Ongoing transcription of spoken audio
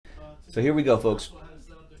So here we go, folks.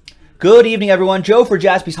 Good evening, everyone. Joe for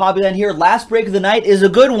Jaspys Hobbyland here. Last break of the night is a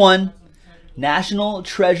good one. National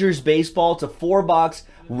Treasures Baseball. It's a 4-box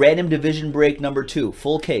random division break number 2.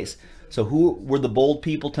 Full case. So who were the bold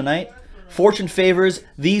people tonight? Fortune favors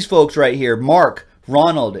these folks right here. Mark,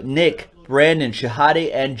 Ronald, Nick, Brandon,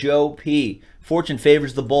 Shahade, and Joe P. Fortune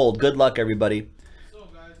favors the bold. Good luck, everybody.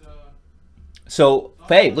 So,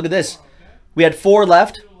 hey, look at this. We had 4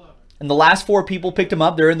 left. And the last 4 people picked them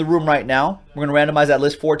up. They're in the room right now. We're going to randomize that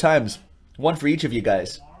list 4 times. 1 for each of you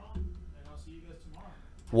guys.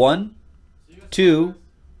 1, 2,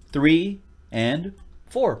 3, and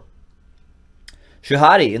 4.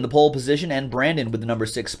 Shahadi in the pole position and Brandon with the number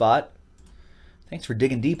 6 spot. Thanks for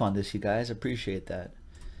digging deep on this, you guys. Appreciate that.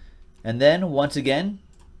 And then, once again,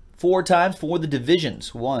 4 times for the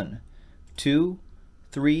divisions. 1, 2,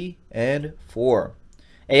 3, and 4.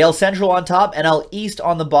 AL Central on top, NL East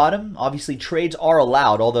on the bottom. Obviously, trades are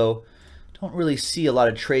allowed, although don't really see a lot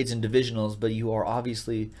of trades in divisionals, but you are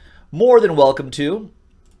obviously more than welcome to.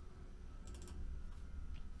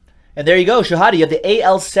 And there you go, Shahadi, you have the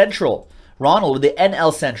AL Central. Ronald with the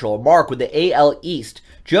NL Central. Mark with the AL East.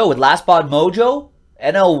 Joe with Last Spot Mojo.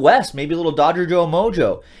 NL West, maybe a little Dodger Joe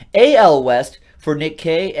Mojo. AL West for Nick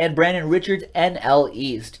K. And Brandon Richards, NL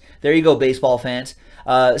East. There you go, baseball fans.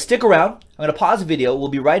 Stick around. I'm going to pause the video. We'll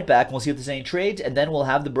be right back. And we'll see if there's any trades, and then we'll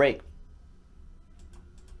have the break.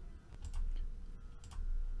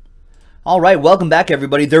 All right, welcome back,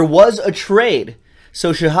 everybody. There was a trade.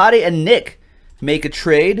 So Shahade and Nick make a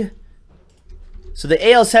trade. So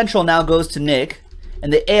the AL Central now goes to Nick,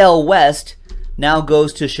 and the AL West now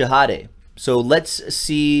goes to Shahade. So let's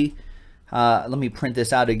see. Let me print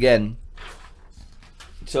this out again.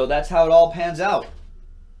 So that's how it all pans out.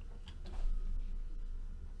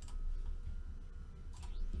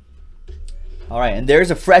 All right, and there's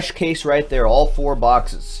a fresh case right there, all 4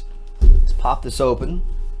 boxes. Let's pop this open.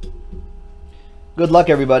 Good luck,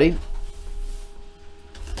 everybody.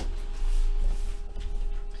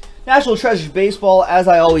 National Treasures Baseball, as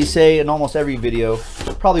I always say in almost every video,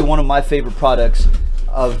 probably one of my favorite products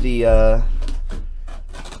of the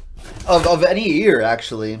of any year,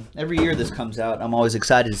 actually. Every year this comes out, I'm always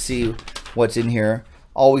excited to see what's in here.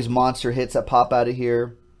 Always monster hits that pop out of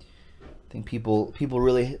here. I think people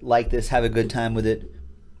really like this, have a good time with it.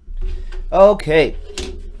 Okay.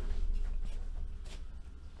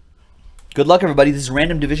 Good luck, everybody. This is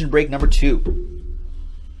random division break number 2.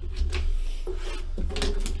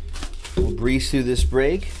 We'll breeze through this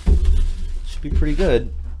break. Should be pretty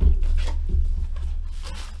good.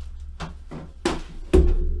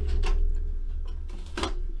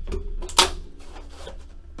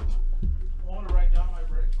 Want to write down my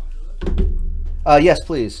breaks on your list? Yes,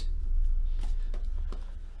 please.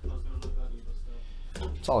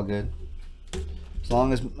 It's all good. As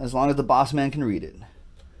long as the boss man can read it.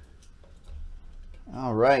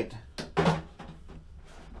 All right.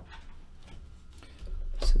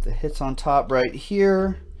 Set the hits on top right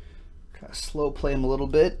here. Try to slow play them a little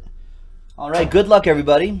bit. All right, good luck,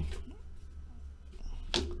 everybody.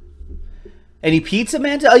 Any Pizza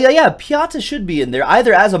Man? Oh, yeah, Piazza should be in there,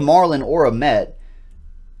 either as a Marlin or a Met.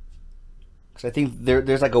 Because I think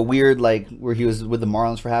there's like a weird, like, where he was with the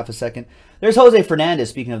Marlins for half a second. There's Jose Fernandez,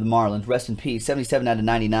 speaking of the Marlins. Rest in peace, 77 out of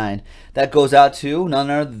 99. That goes out to none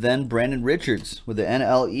other than Brandon Richards with the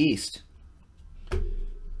NL East.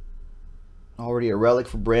 Already a relic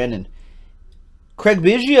for Brandon. Craig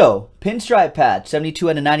Biggio, pinstripe patch, 72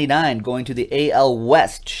 out of 99, going to the AL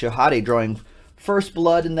West. Shahade drawing first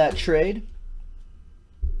blood in that trade.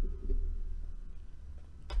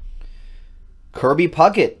 Kirby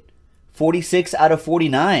Puckett, 46 out of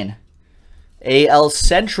 49. AL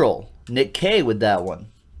Central, Nick K with that one.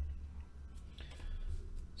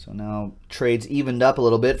 So now trades evened up a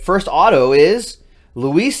little bit. First auto is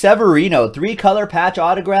Luis Severino, 3-color patch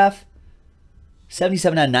autograph.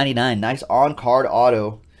 77 out of 99. Nice on-card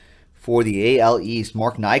auto for the AL East.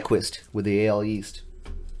 Mark Nyquist with the AL East.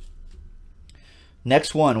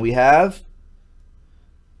 Next one we have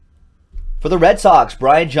for the Red Sox,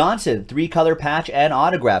 Brian Johnson, 3-color patch and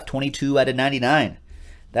autograph. 22 out of 99.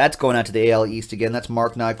 That's going out to the AL East again. That's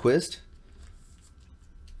Mark Nyquist.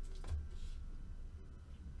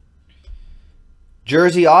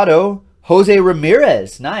 Jersey auto, Jose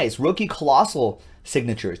Ramirez. Nice. Rookie Colossal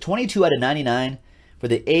signatures. 22 out of 99 for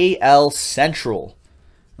the AL Central.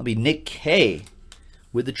 That'll be Nick K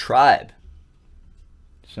with the Tribe.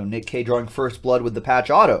 So Nick K drawing first blood with the patch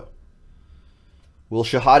auto. Will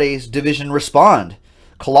Shahade's division respond?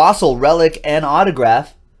 Colossal relic and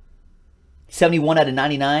autograph. 71 out of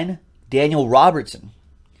 99. Daniel Robertson.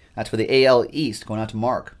 That's for the AL East, going out to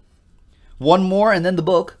Mark. One more and then the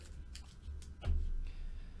book.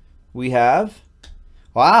 we have,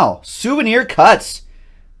 wow, souvenir cuts.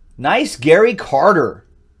 Nice Gary Carter.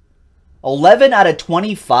 11 out of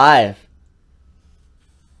 25.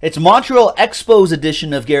 It's Montreal Expos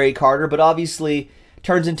edition of Gary Carter, but obviously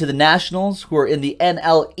turns into the Nationals, who are in the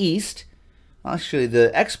NL East. Actually,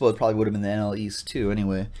 the Expos probably would have been the NL East too,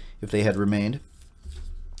 anyway, if they had remained.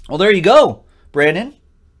 Well, there you go, Brandon.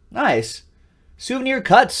 Nice. Souvenir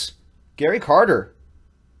cuts. Gary Carter.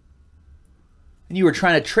 And you were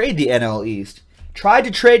trying to trade the NL East. Tried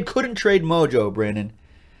to trade, couldn't trade Mojo, Brandon.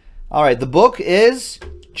 All right, the book is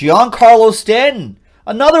Giancarlo Stanton.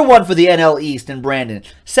 Another one for the NL East and Brandon.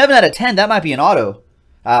 7 out of 10. That might be an auto.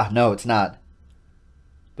 Ah, no, it's not.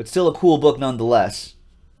 But still a cool book nonetheless.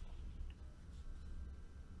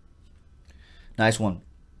 Nice one.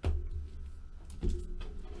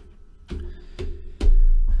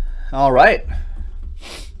 All right.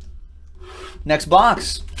 Next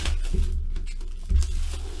box.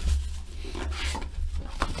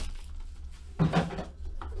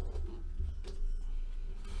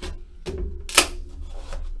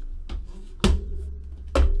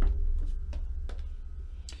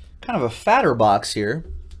 Kind of a fatter box here.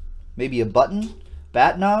 Maybe a button,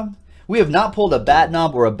 bat knob. We have not pulled a bat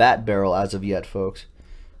knob or a bat barrel as of yet, folks.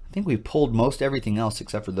 I think we've pulled most everything else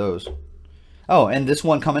except for those. Oh, and this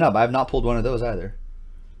one coming up. I have not pulled one of those either.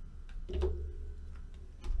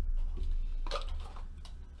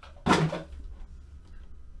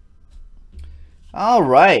 All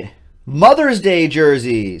right. Mother's Day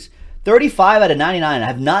jerseys. 35 out of 99. I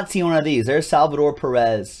have not seen one of these. There's Salvador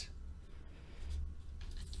Perez.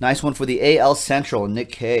 Nice one for the AL Central,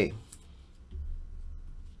 Nick K.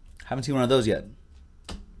 Haven't seen one of those yet.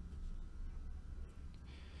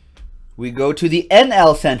 We go to the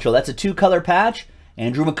NL Central. That's a 2-color patch.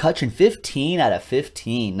 Andrew McCutchen, 15 out of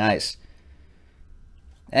 15. Nice.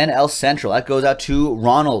 NL Central. That goes out to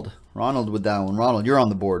Ronald. Ronald with that one. Ronald, you're on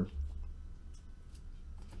the board.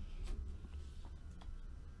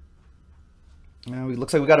 Now, it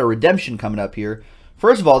looks like we got a redemption coming up here.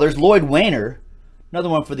 First of all, there's Lloyd Wainer. Another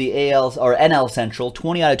one for the AL or NL Central,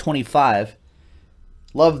 20 out of 25.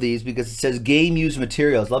 Love these because it says game used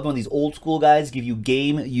materials. Love when these old school guys give you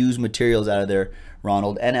game used materials out of there,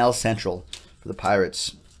 Ronald. NL Central for the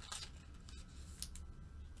Pirates.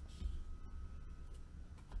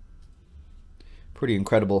 Pretty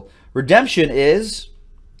incredible. Redemption is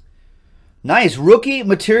nice. Rookie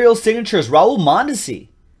material signatures, Raul Mondesi.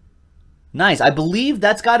 Nice. I believe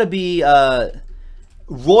that's got to be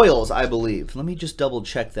Royals, I believe. Let me just double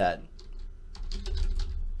check that.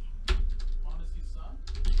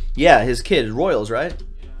 Yeah, his kid, Royals, right?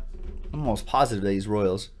 Yeah. I'm almost positive that he's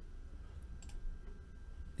Royals.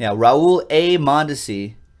 Yeah, Raul A.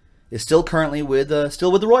 Mondesi is still currently with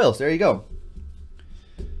the Royals. There you go.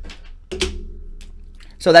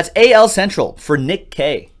 So that's AL Central for Nick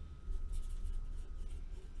K.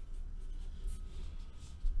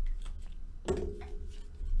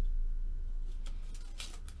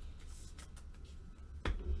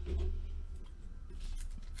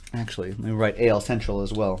 Actually, let me write AL Central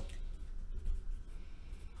as well.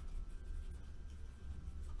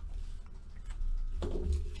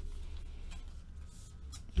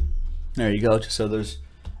 There you go, just so there's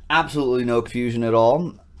absolutely no confusion at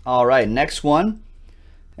all. All right, next one.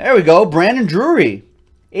 There we go, Brandon Drury.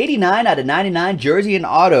 89 out of 99 jersey and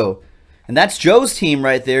auto. And that's Joe's team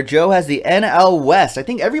right there. Joe has the NL West. I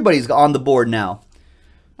think everybody's on the board now.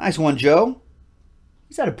 Nice one, Joe.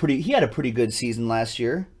 He had a pretty good season last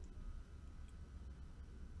year.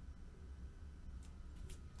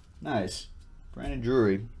 Nice. Brandon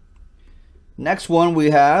Drury. Next one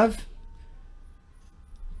we have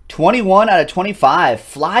 21 out of 25.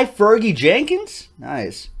 Fly Fergie Jenkins.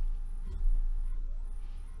 Nice.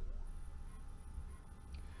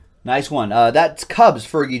 Nice one. That's Cubs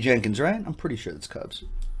Fergie Jenkins, right? I'm pretty sure that's Cubs.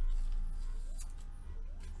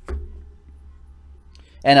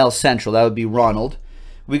 NL Central. That would be Ronald.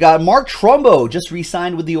 We got Mark Trumbo just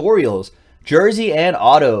re-signed with the Orioles. Jersey and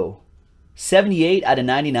auto. 78 out of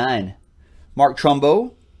 99. Mark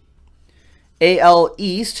Trumbo. AL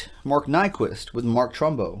East, Mark Nyquist with Mark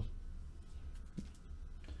Trumbo.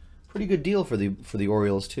 Pretty good deal for the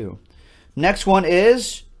Orioles too. Next one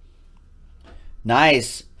is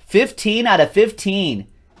nice. 15 out of 15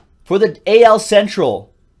 for the AL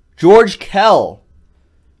Central. George Kell.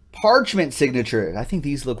 Parchment signature. I think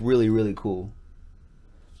these look really, really cool.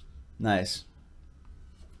 Nice.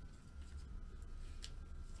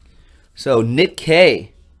 So Nick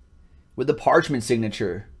K with the parchment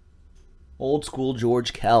signature. Old school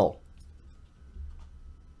George Kell.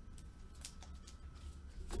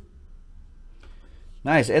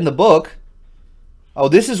 Nice. And the book, Oh,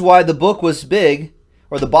 this is why the book was big,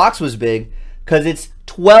 or the box was big, because it's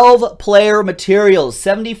 12 player materials,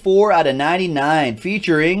 74 out of 99,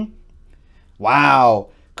 featuring, wow,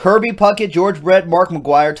 Kirby Puckett, George Brett, Mark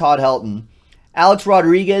McGuire, Todd Helton, Alex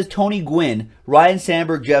Rodriguez, Tony Gwynn, Ryan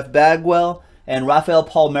Sandberg, Jeff Bagwell, and Rafael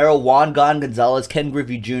Palmeiro, Juan Gonzalez, Ken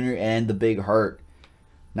Griffey Jr., and the Big Hurt.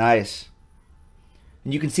 Nice.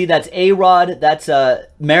 And you can see that's A-Rod. That's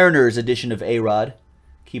Mariners edition of A-Rod.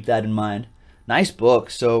 Keep that in mind. Nice book.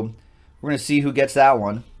 So we're going to see who gets that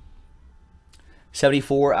one.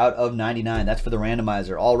 74 out of 99. That's for the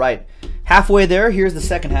randomizer. All right. Halfway there. Here's the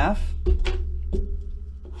second half.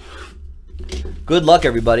 Good luck,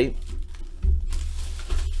 everybody.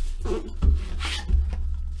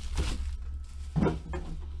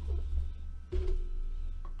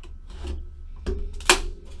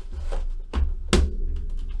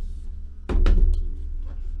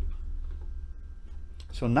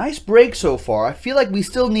 So nice break so far. I feel like we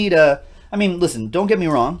still need a... I mean, listen, don't get me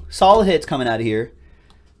wrong. Solid hits coming out of here.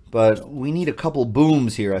 But we need a couple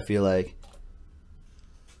booms here, I feel like.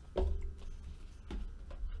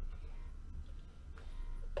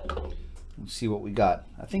 Let's see what we got.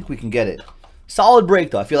 I think we can get it. Solid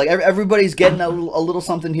break, though. I feel like everybody's getting a little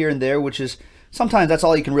something here and there, which is... Sometimes that's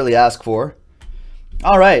all you can really ask for.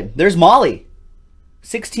 All right, there's Molly.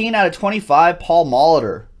 16 out of 25, Paul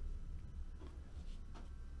Molitor.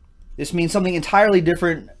 This means something entirely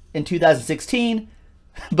different in 2016,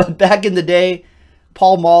 but back in the day,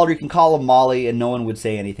 Paul Molitor, you can call him Molly, and no one would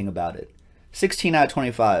say anything about it. 16 out of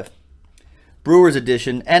 25. Brewers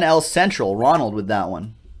edition, NL Central, Ronald with that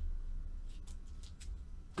one.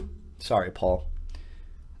 Sorry, Paul.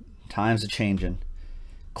 Times are changing.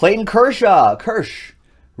 Clayton Kershaw,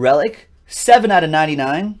 relic, 7 out of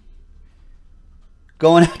 99.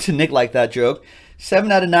 Going out to Nick like that joke.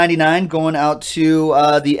 7 out of 99 going out to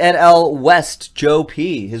the NL West, Joe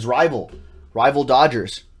P., his rival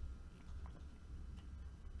Dodgers.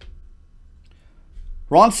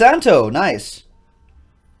 Ron Santo, nice.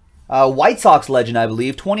 White Sox legend, I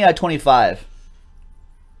believe, 20 out of 25.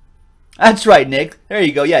 That's right, Nick. There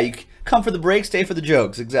you go. Yeah, you come for the break, stay for the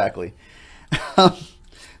jokes. Exactly.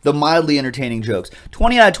 The mildly entertaining jokes.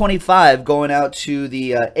 20 out of 25 going out to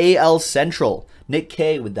the AL Central. Nick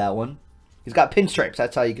K with that one. He's got pinstripes.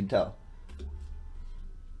 That's how you can tell.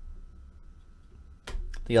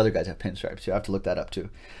 The other guys have pinstripes. You have to look that up too.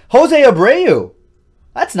 Jose Abreu.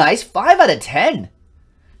 That's nice. 5 out of 10.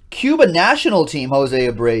 Cuba national team, Jose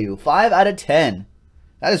Abreu. 5 out of 10.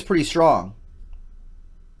 That is pretty strong.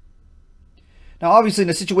 Now, obviously, in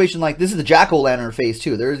a situation like this is the jack-o'-lantern face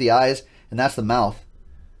too. There's the eyes, and that's the mouth.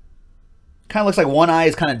 Kind of looks like one eye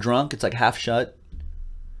is kind of drunk. It's like half shut.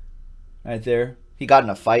 Right there. He got in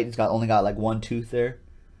a fight. He's only got like one tooth there.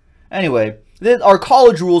 Anyway, our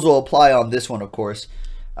college rules will apply on this one, of course.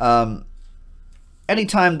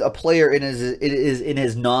 Anytime a player is in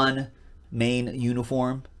his non-main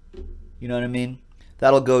uniform, you know what I mean?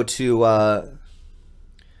 That'll go to... oh,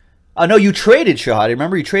 no, you traded, Shahadi.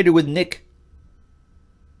 Remember, you traded with Nick.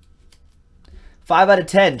 5 out of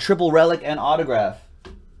 10, triple relic and autograph.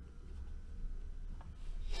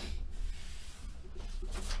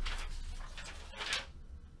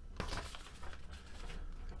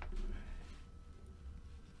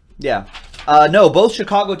 Yeah. No, both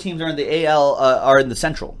Chicago teams are in the AL, are in the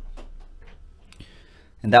Central.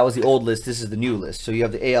 And that was the old list. This is the new list. So you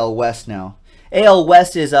have the AL West now. AL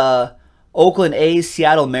West is Oakland A's,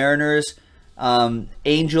 Seattle Mariners,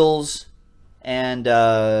 Angels, and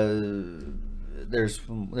there's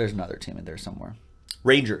another team in there somewhere.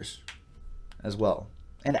 Rangers as well.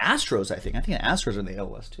 And Astros, I think. I think the Astros are in the AL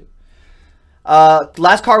West too.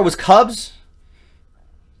 Last card was Cubs.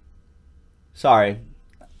 Sorry.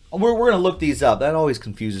 We're going to look these up. That always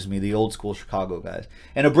confuses me, the old school Chicago guys.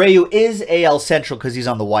 And Abreu is AL Central because he's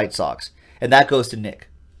on the White Sox. And that goes to Nick.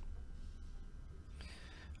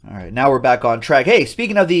 All right, now we're back on track. Hey,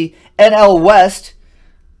 speaking of the NL West,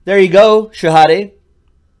 there you go, Shahadi.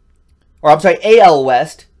 Or I'm sorry, AL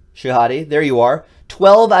West, Shahadi. There you are.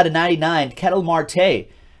 12 out of 99, Ketel Marte.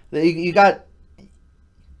 You got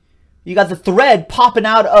the thread popping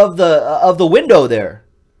out of the window there.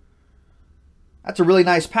 That's a really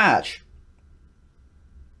nice patch.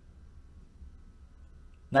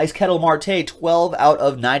 Nice Ketel Marte, 12 out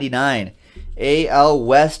of 99. AL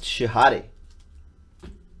West, Shahadi.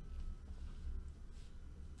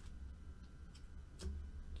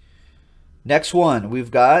 Next one we've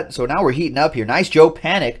got, so now we're heating up here. Nice Joe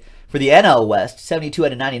Panic for the NL West, 72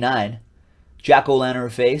 out of 99.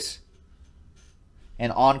 Jack-o'-lantern face.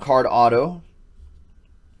 And on-card auto.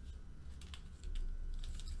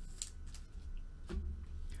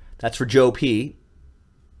 That's for Joe P.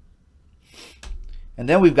 And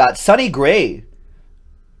then we've got Sonny Gray,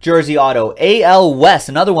 jersey auto. AL West,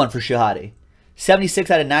 another one for Shahadi. 76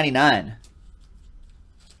 out of 99.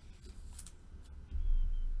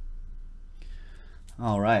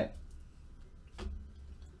 All right.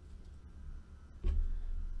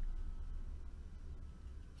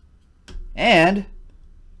 And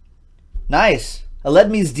nice.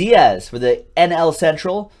 Aledmys Diaz for the NL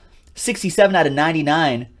Central. 67 out of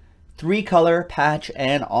 99. 3-color patch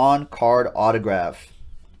and on-card autograph.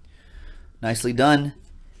 Nicely done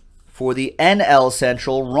for the NL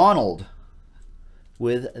Central, Ronald,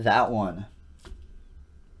 with that one.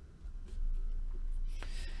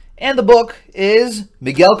 And the book is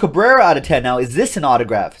Miguel Cabrera out of 10. Now, is this an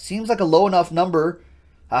autograph? Seems like a low enough number.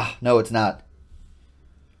 No, it's not.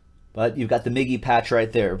 But you've got the Miggy patch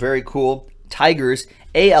right there. Very cool. Tigers,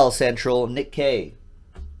 AL Central, Nick K.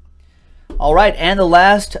 All right, and the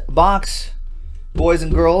last box, boys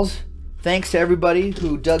and girls. Thanks to everybody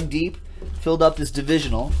who dug deep, filled up this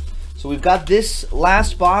divisional. So we've got this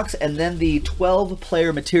last box and then the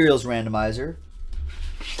 12-player materials randomizer.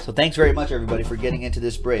 So thanks very much, everybody, for getting into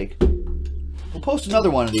this break. We'll post another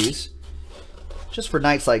one of these just for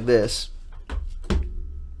nights like this.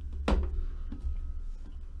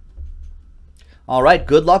 All right,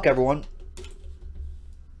 good luck, everyone.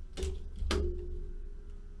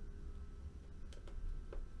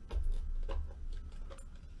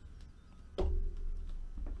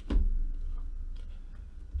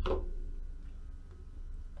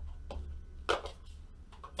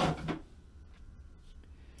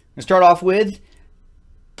 We'll start off with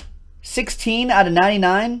 16 out of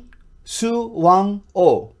 99, Su Wang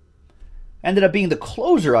Oh. Ended up being the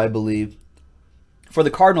closer, I believe, for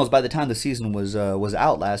the Cardinals by the time the season was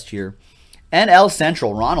out last year. NL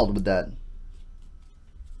Central, Ronald with that.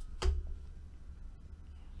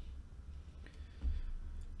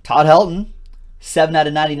 Todd Helton, 7 out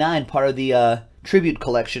of 99, part of the tribute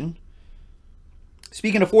collection.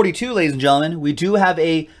 Speaking of 42, ladies and gentlemen, we do have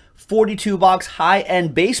a 42-box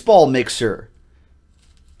high-end baseball mixer.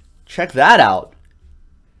 Check that out.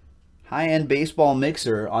 High-end baseball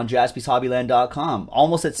mixer on JaspysHobbyland.com.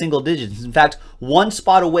 Almost at single digits. In fact, one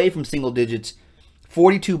spot away from single digits.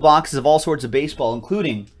 42 boxes of all sorts of baseball,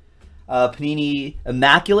 including Panini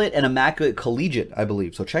Immaculate and Immaculate Collegiate, I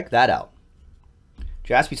believe. So check that out.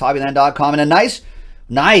 JaspysHobbyland.com. And a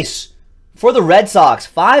nice for the Red Sox.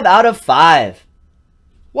 5 out of 5.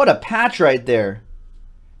 What a patch right there.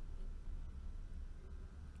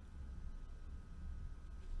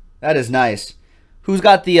 That is nice. Who's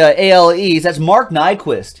got the AL East? That's Mark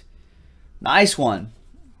Nyquist. Nice one.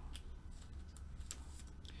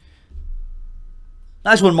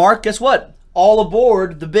 Nice one, Mark. Guess what? All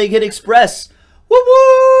aboard the Big Hit Express. Whoop,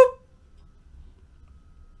 whoop.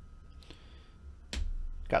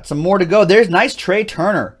 Got some more to go. There's nice Trey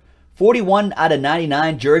Turner. 41 out of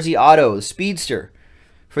 99 jersey auto. Speedster.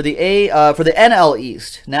 For the NL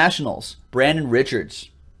East. Nationals. Brandon Richards.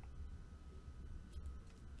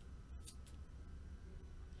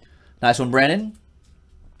 Nice one, Brandon.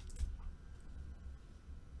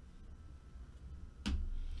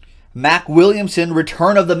 Mac Williamson,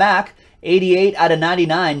 return of the Mac. 88 out of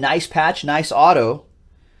 99. Nice patch, nice auto.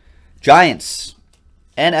 Giants.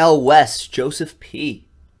 NL West, Joseph P.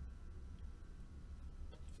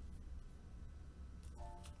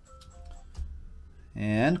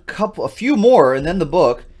 And a few more, and then the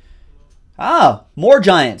book. More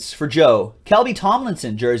Giants for Joe. Kelby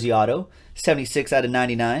Tomlinson, jersey auto. 76 out of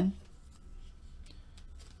 99.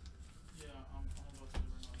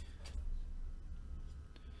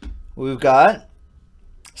 We've got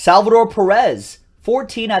Salvador Perez,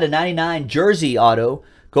 14 out of 99 jersey auto,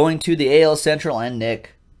 going to the AL Central and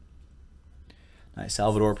Nick. Nice,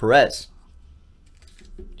 Salvador Perez.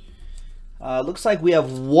 Looks like we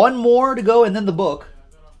have one more to go and then the book.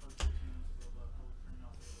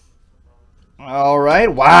 All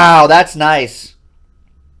right. Wow, that's nice.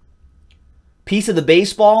 Piece of the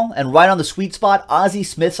baseball and right on the sweet spot, Ozzie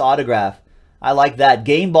Smith's autograph. I like that.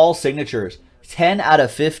 Game ball signatures. 10 out of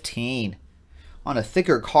 15. On a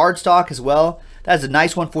thicker cardstock as well. That's a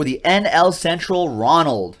nice one for the NL Central,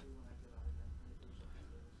 Ronald.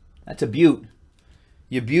 That's a beaut.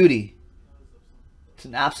 You beauty. It's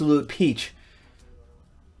an absolute peach.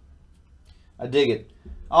 I dig it.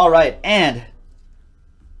 All right, and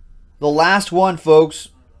the last one, folks,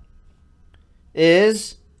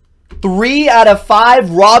 is 3 out of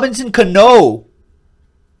 5 Robinson Cano.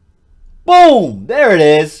 Boom! There it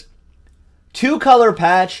is. 2-color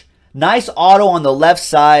patch. Nice auto on the left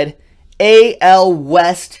side. AL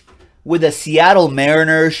West with a Seattle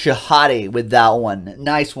Mariners Shahadi with that one.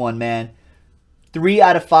 Nice one, man. 3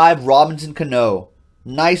 out of 5 Robinson Cano.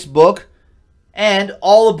 Nice book. And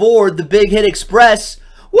all aboard the Big Hit Express.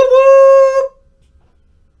 Woo woo!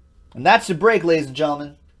 And that's the break, ladies and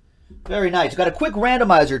gentlemen. Very nice. We've got a quick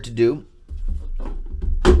randomizer to do.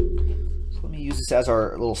 So let me use this as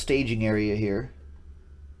our little staging area here.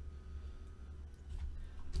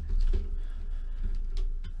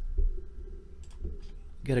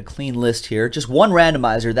 Get a clean list here. Just one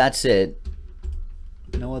randomizer, that's it.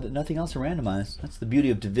 No other, nothing else to randomize. That's the beauty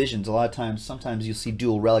of divisions. A lot of times, sometimes you'll see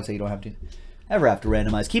dual relics that you don't have to ever have to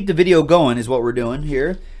randomize. Keep the video going is what we're doing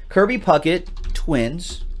here. Kirby Puckett,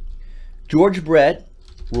 Twins. George Brett,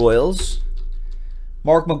 Royals.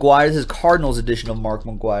 Mark McGuire, this is Cardinals edition of Mark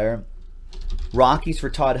McGuire. Rockies for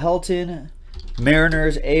Todd Helton.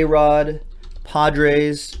 Mariners, A-Rod.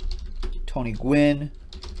 Padres, Tony Gwynn.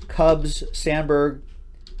 Cubs, Sandberg.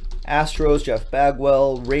 Astros, Jeff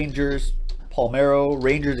Bagwell. Rangers, Palmeiro.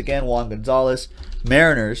 Rangers again, Juan Gonzalez.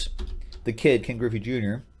 Mariners, the kid, Ken Griffey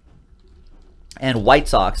Jr. And White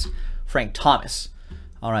Sox, Frank Thomas.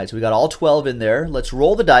 All right, so we got all 12 in there. Let's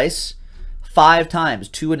roll the dice 5 times.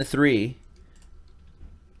 2 and a 3.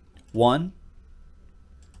 1,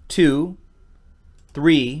 2,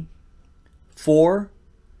 3, 4,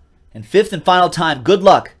 and 5th and final time. Good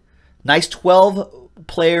luck. Nice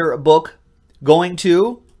 12-player book going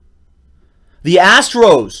to the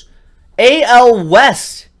Astros. AL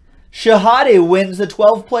West. Shahade wins the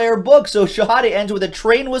 12-player book. So Shahade ends with a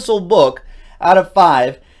train whistle book out of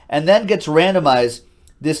 5 and then gets randomized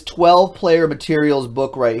this 12-player materials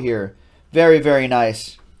book right here. Very, very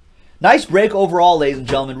nice. Nice break overall, ladies and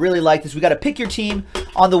gentlemen. Really like this. We got to pick your team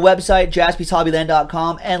on the website,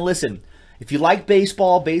 JaspysHobbyland.com. And listen, if you like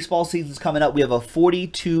baseball, baseball season's coming up. We have a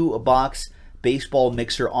 42-box baseball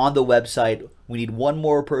mixer on the website. We need one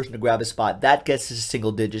more person to grab a spot. That gets us to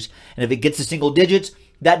single digits. And if it gets to single digits,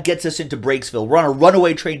 that gets us into Breaksville. We're on a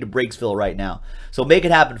runaway train to Breaksville right now. So make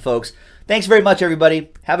it happen, folks. Thanks very much,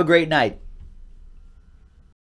 everybody. Have a great night.